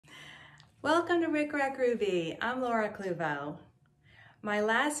Welcome to RickRackRuby. I'm Laura Cluvo. My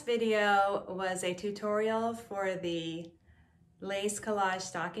last video was a tutorial for the Lace Collage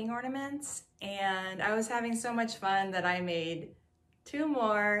Stocking ornaments, and I was having so much fun that I made two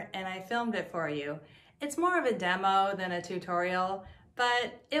more and I filmed it for you. It's more of a demo than a tutorial,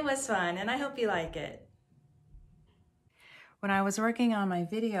 but it was fun and I hope you like it. When I was working on my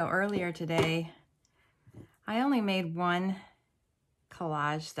video earlier today, I only made one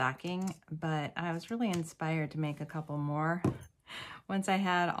collage stocking, but I was really inspired to make a couple more. Once I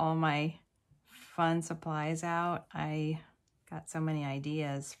had all my fun supplies out, I got so many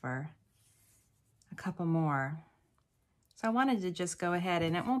ideas for a couple more. So I wanted to just go ahead,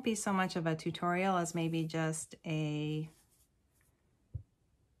 and it won't be so much of a tutorial as maybe just a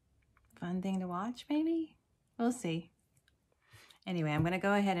fun thing to watch, maybe? We'll see. Anyway, I'm going to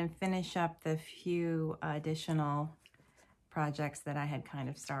go ahead and finish up the few additional projects that I had kind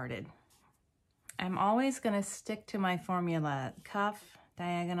of started. I'm always going to stick to my formula: cuff,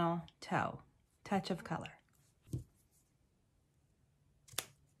 diagonal, toe, touch of color.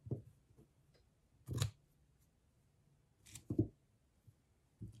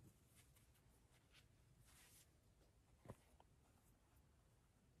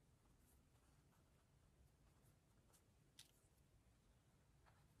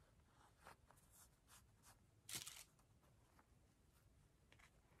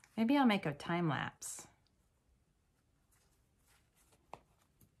 Maybe I'll make a time lapse.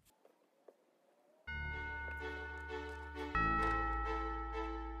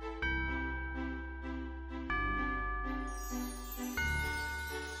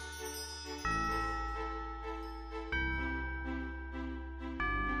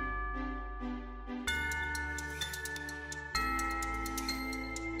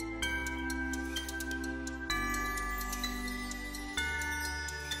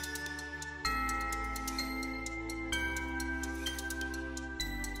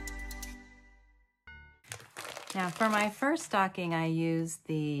 Now for my first stocking, I used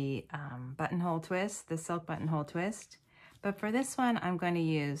the buttonhole twist, the silk buttonhole twist. But for this one, I'm going to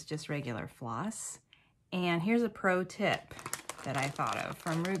use just regular floss. And here's a pro tip that I thought of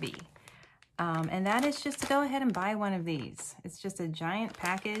from Ruby. And that is just to go ahead and buy one of these. It's just a giant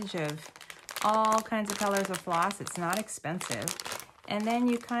package of all kinds of colors of floss. It's not expensive. And then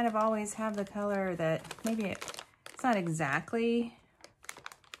you kind of always have the color that maybe it's not exactly,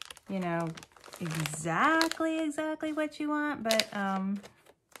 you know, exactly what you want, but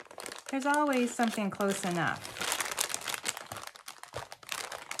there's always something close enough.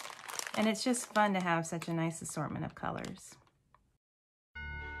 And it's just fun to have such a nice assortment of colors.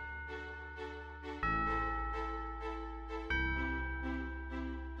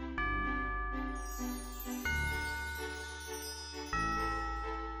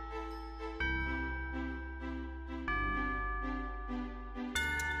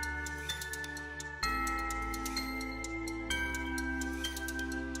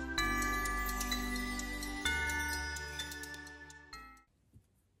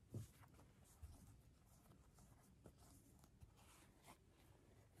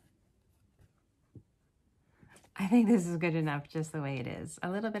 I think this is good enough just the way it is. A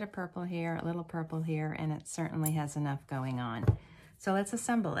little bit of purple here, a little purple here, and it certainly has enough going on. So let's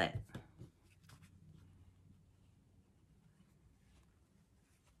assemble it.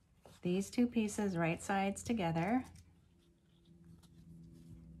 These two pieces right sides together,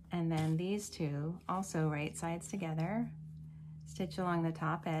 and then these two also right sides together. Stitch along the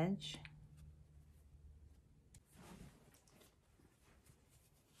top edge.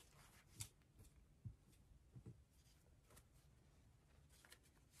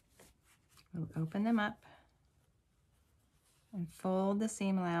 We'll open them up and fold the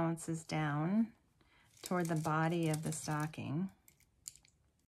seam allowances down toward the body of the stocking.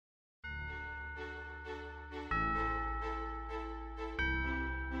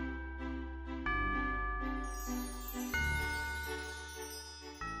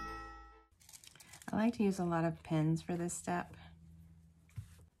 I like to use a lot of pins for this step,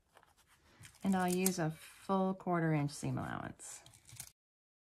 and I'll use a full 1/4 inch seam allowance.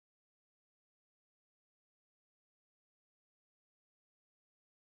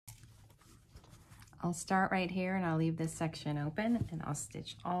 I'll start right here and I'll leave this section open and I'll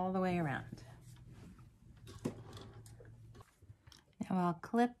stitch all the way around. Now I'll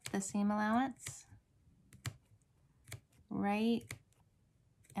clip the seam allowance right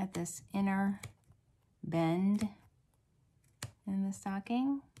at this inner bend in the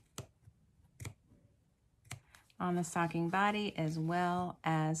stocking, on the stocking body as well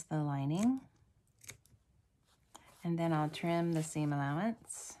as the lining. And then I'll trim the seam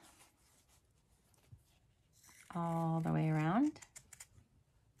allowance. all the way around.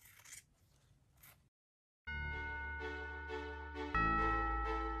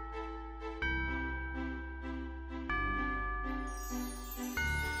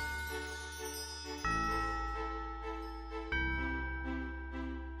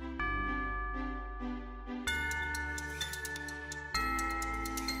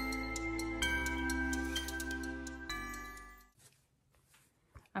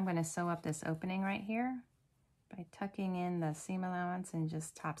 I'm going to sew up this opening right here by tucking in the seam allowance and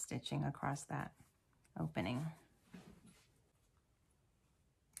just top stitching across that opening.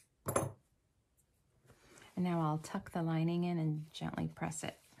 And now I'll tuck the lining in and gently press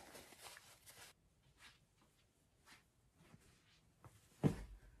it.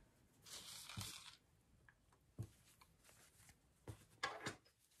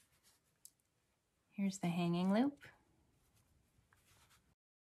 Here's the hanging loop.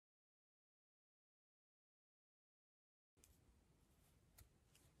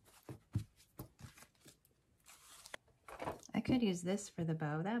 I could use this for the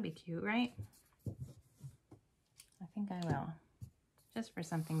bow. That would be cute, right? I think I will, just for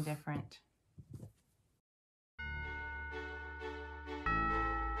something different.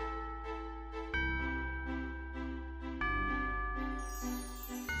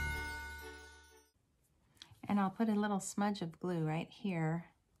 And I'll put a little smudge of glue right here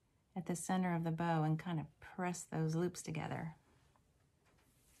at the center of the bow and kind of press those loops together.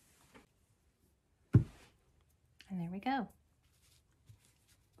 And there we go.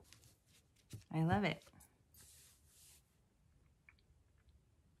 I love it.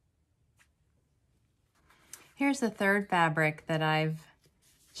 Here's the third fabric that I've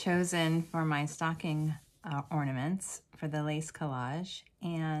chosen for my stocking ornaments for the lace collage.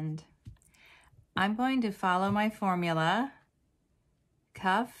 And I'm going to follow my formula: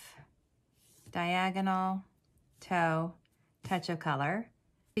 cuff, diagonal, toe, touch of color,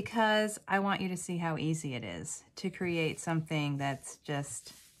 because I want you to see how easy it is to create something that's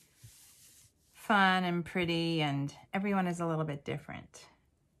just fun and pretty, and everyone is a little bit different.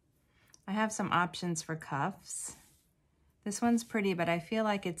 I have some options for cuffs. This one's pretty, but I feel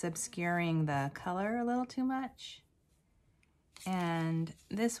like it's obscuring the color a little too much. And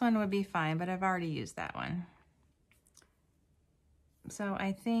this one would be fine, but I've already used that one. So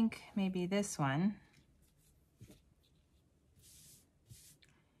I think maybe this one.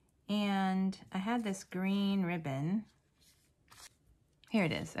 And I had this green ribbon. Here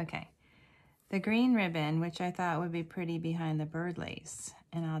it is, okay. The green ribbon, which I thought would be pretty behind the bird lace.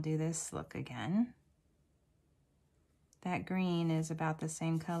 And I'll do this look again. That green is about the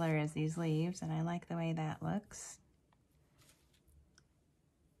same color as these leaves, and I like the way that looks.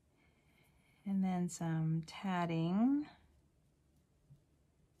 And then some tatting.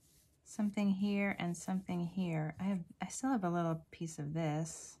 Something here and something here. I still have a little piece of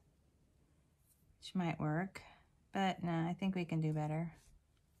this, which might work, but no, I think we can do better.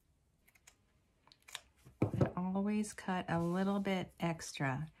 I always cut a little bit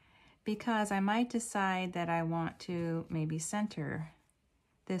extra because I might decide that I want to maybe center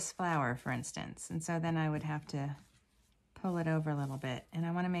this flower, for instance, and so then I would have to pull it over a little bit, and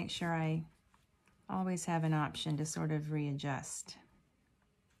I want to make sure I always have an option to sort of readjust.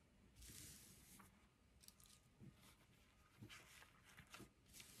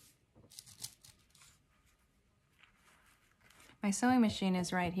 My sewing machine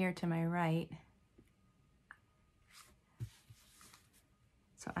is right here to my right,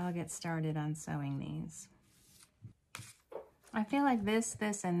 so I'll get started on sewing these. I feel like this,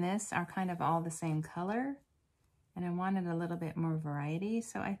 and this are kind of all the same color, and I wanted a little bit more variety,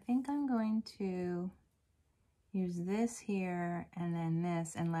 so I think I'm going to use this here and then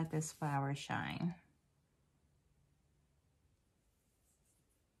this and let this flower shine.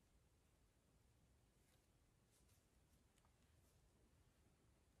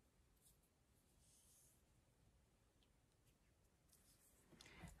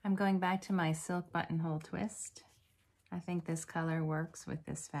 I'm going back to my silk buttonhole twist. I think this color works with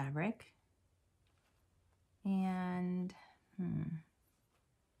this fabric. And let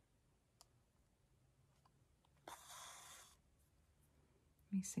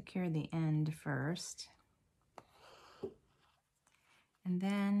me secure the end first. And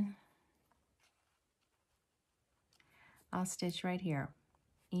then I'll stitch right here.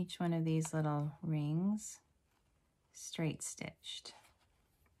 Each one of these little rings straight stitched.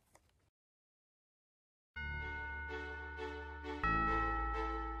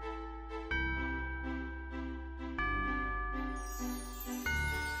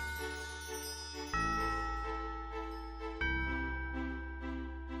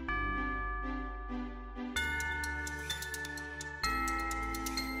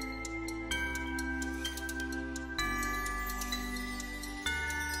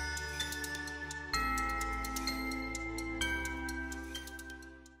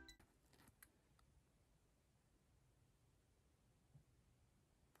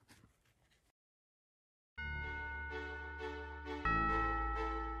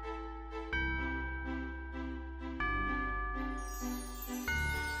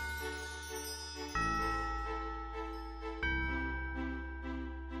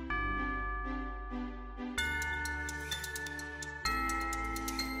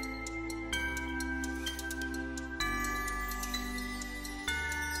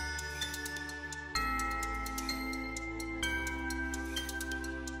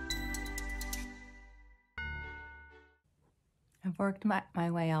 worked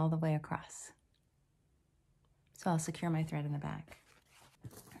my way all the way across. So I'll secure my thread in the back.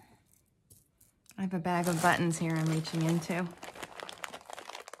 I have a bag of buttons here I'm reaching into.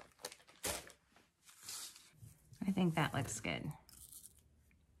 I think that looks good.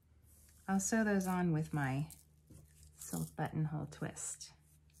 I'll sew those on with my silk buttonhole twist.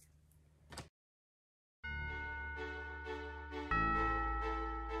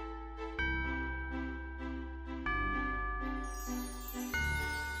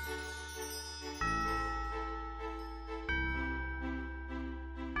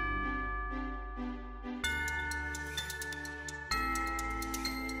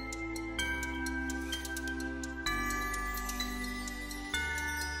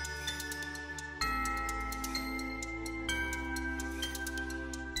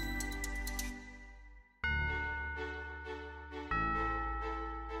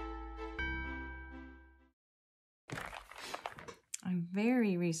 I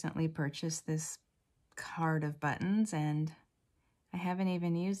very recently purchased this card of buttons and I haven't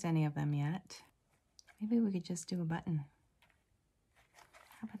even used any of them yet. Maybe we could just do a button.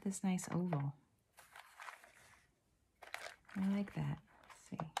 How about this nice oval? I like that. Let's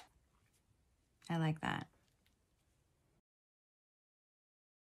see. I like that.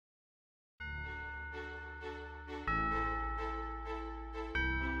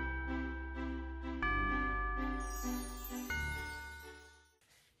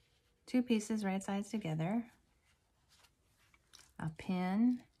 Two pieces right sides together. I'll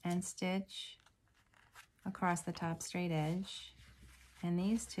pin and stitch across the top straight edge. And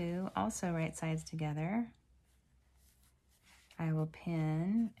these two also right sides together. I will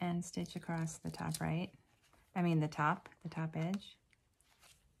pin and stitch across the top the top edge.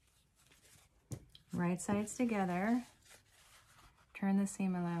 Right sides together. Turn the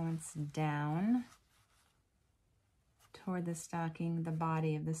seam allowance down toward the stocking, the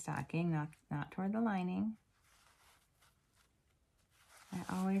body of the stocking, not toward the lining. I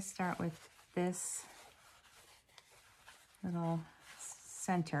always start with this little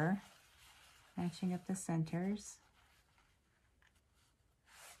center, matching up the centers.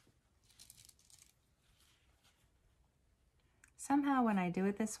 Somehow when I do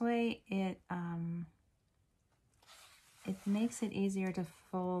it this way, it makes it easier to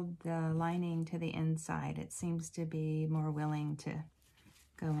fold the lining to the inside. It seems to be more willing to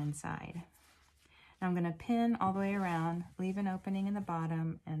go inside. Now I'm going to pin all the way around, leave an opening in the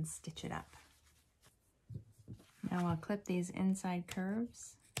bottom, and stitch it up. Now I'll clip these inside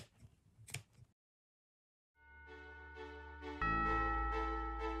curves.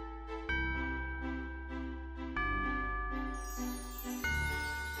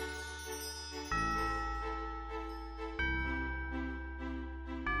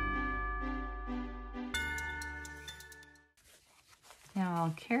 Now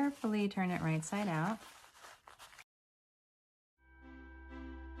I'll carefully turn it right side out.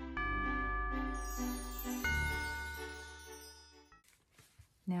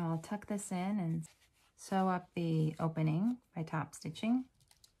 Now I'll tuck this in and sew up the opening by top stitching.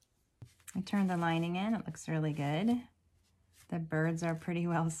 I turned the lining in, it looks really good. The birds are pretty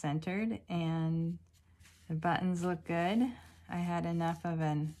well centered and the buttons look good. I had enough of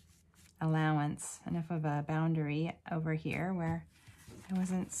an allowance, enough of a boundary over here where I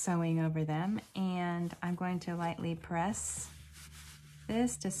wasn't sewing over them, and I'm going to lightly press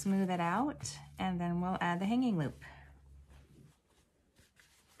this to smooth it out, and then we'll add the hanging loop.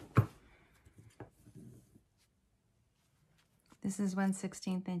 This is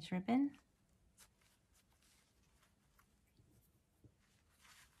 1/16 inch ribbon.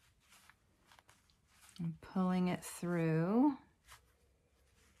 I'm pulling it through.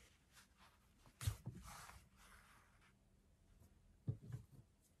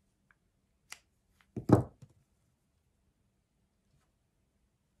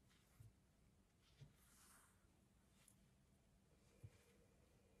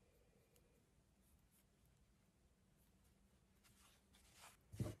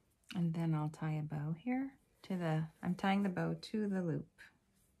 And then I'll tie a bow here to I'm tying the bow to the loop.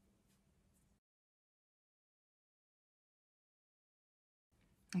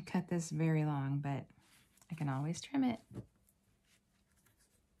 I cut this very long, but I can always trim it.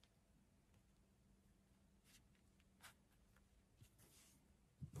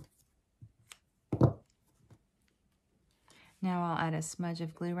 Now I'll add a smudge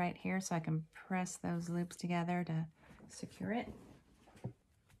of glue right here so I can press those loops together to secure it.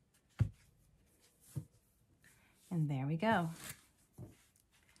 And there we go.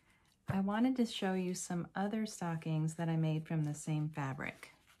 I wanted to show you some other stockings that I made from the same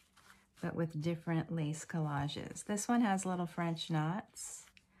fabric. but with different lace collages. This one has little French knots,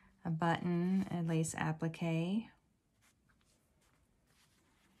 a button, a lace applique.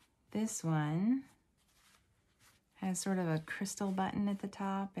 This one has sort of a crystal button at the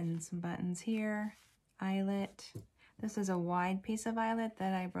top and some buttons here, eyelet. This is a wide piece of eyelet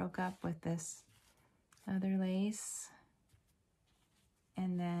that I broke up with this other lace.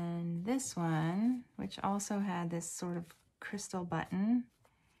 And then this one, which also had this sort of crystal button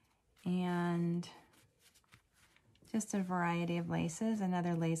and just a variety of laces,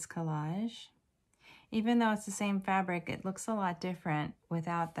 another lace collage. Even though it's the same fabric, it looks a lot different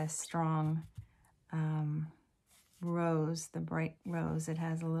without the strong rose, the bright rose. It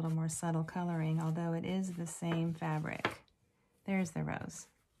has a little more subtle coloring, although it is the same fabric. There's the rose.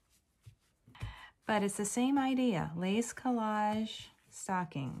 But it's the same idea, lace collage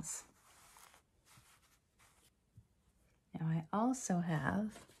stockings. Now I also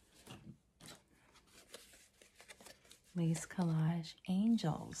have lace collage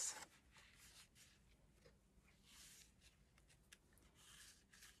angels.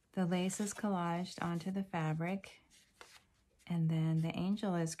 The lace is collaged onto the fabric, and then the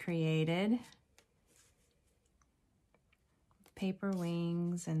angel is created. Paper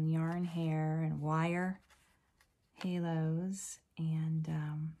wings and yarn hair and wire halos and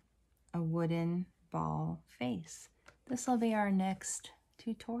a wooden ball face. This will be our next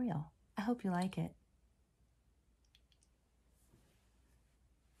tutorial. I hope you like it.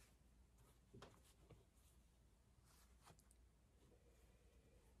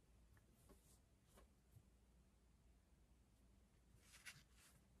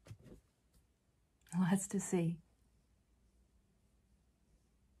 Lots to see.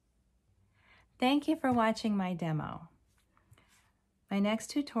 Thank you for watching my demo. My next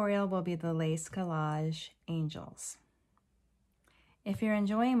tutorial will be the Lace Collage Angels. If you're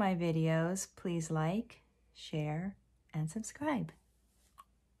enjoying my videos, please like, share, and subscribe.